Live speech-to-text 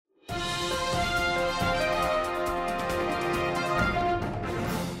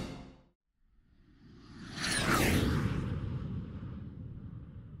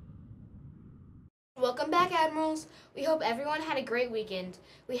back, Admirals. We hope everyone had a great weekend.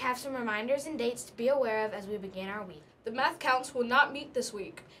 We have some reminders and dates to be aware of as we begin our week. The math counts will not meet this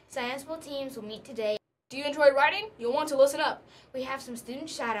week. Science Bowl teams will meet today. Do you enjoy writing? You'll want to listen up. We have some student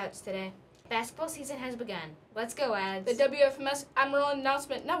shout-outs today. Basketball season has begun. Let's go, Ads. The WFMS Admiral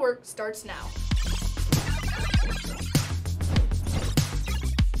Announcement Network starts now.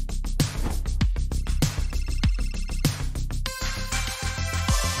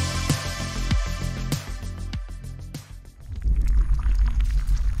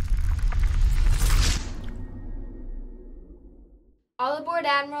 All aboard,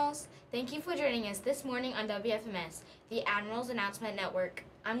 Admirals. Thank you for joining us this morning on WFMS, the Admirals Announcement Network.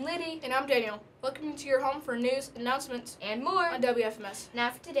 I'm Liddy. And I'm Daniel. Welcome to your home for news, announcements, and more on WFMS. Now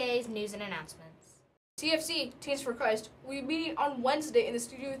for today's news and announcements. TFC, Teens for Christ, will be meeting on Wednesday in the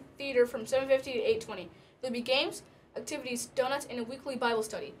Studio Theater from 7:50 to 8:20. There'll be games, activities, donuts, and a weekly Bible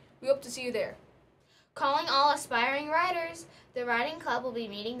study. We hope to see you there. Calling all aspiring writers, the Writing Club will be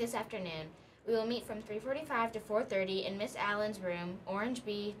meeting this afternoon. We will meet from 3:45 to 4:30 in Miss Allen's room, Orange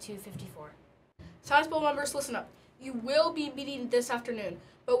B 254. Science Bowl members, listen up. You will be meeting this afternoon,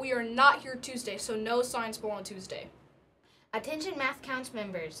 but we are not here Tuesday, so no Science Bowl on Tuesday. Attention Math Counts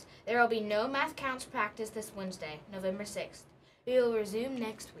members. There will be no Math Counts practice this Wednesday, November 6th. We will resume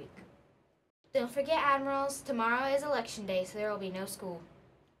next week. Don't forget, Admirals, tomorrow is Election Day, so there will be no school.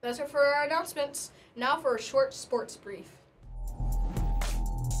 That's it for our announcements. Now for a short sports brief.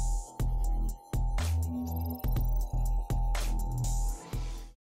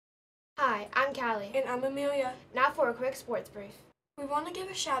 Hi, I'm Callie. And I'm Amelia. Now for a quick sports brief. We want to give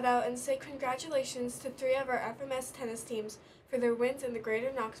a shout out and say congratulations to 3 of our FMS tennis teams for their wins in the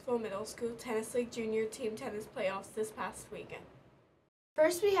Greater Knoxville Middle School Tennis League Junior Team Tennis Playoffs this past weekend.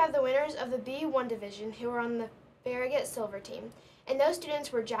 First, we have the winners of the B1 division who were on the Farragut Silver team, and those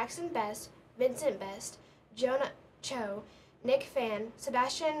students were Jackson Best, Vincent Best, Jonah Cho, Nick Fan,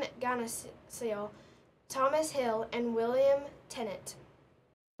 Sebastian Ganasile, Thomas Hill, and William Tennant.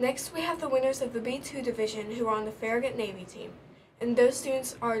 Next, we have the winners of the B2 division who are on the Farragut Navy team, and those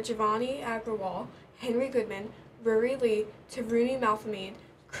students are Giovanni Agrawal, Henry Goodman, Rory Lee, Tavruni Malfamid,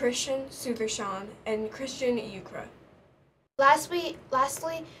 Christian Suthershan, and Christian Ukra. Lastly,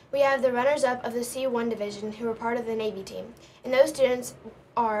 we have the runners-up of the C1 division who were part of the Navy team, and those students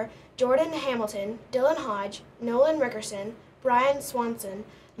are Jordan Hamilton, Dylan Hodge, Nolan Rickerson, Brian Swanson,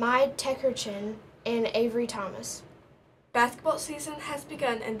 Mai Tekerchin, and Avery Thomas. Basketball season has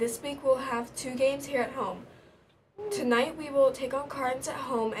begun, and this week we'll have 2 games here at home. Tonight we will take on Cardinals at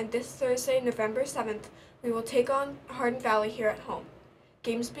home, and this Thursday, November 7th, we will take on Hardin Valley here at home.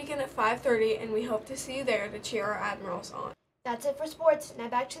 Games begin at 5:30, and we hope to see you there to cheer our Admirals on. That's it for sports. Now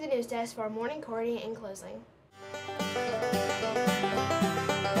back to the news desk for our morning corny and closing.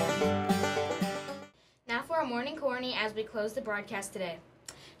 Now for our morning corny as we close the broadcast today.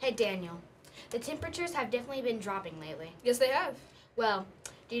 Hey, Daniel. The temperatures have definitely been dropping lately. Yes, they have. Well,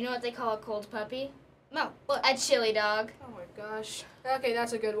 do you know what they call a cold puppy? No, what? A chili dog. Oh my gosh. Okay,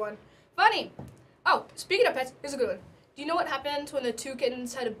 that's a good one. Funny. Oh, speaking of pets, here's a good one. Do you know what happened when the 2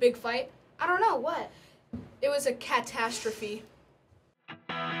 kittens had a big fight? I don't know, what? It was a catastrophe.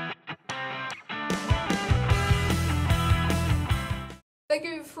 Thank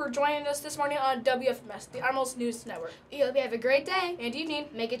you for joining us this morning on WFMS, the Admirals News Network. We hope you have a great day And evening.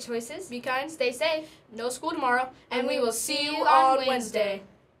 Make good choices. Be kind. Stay safe. No school tomorrow. And we will see you on Wednesday.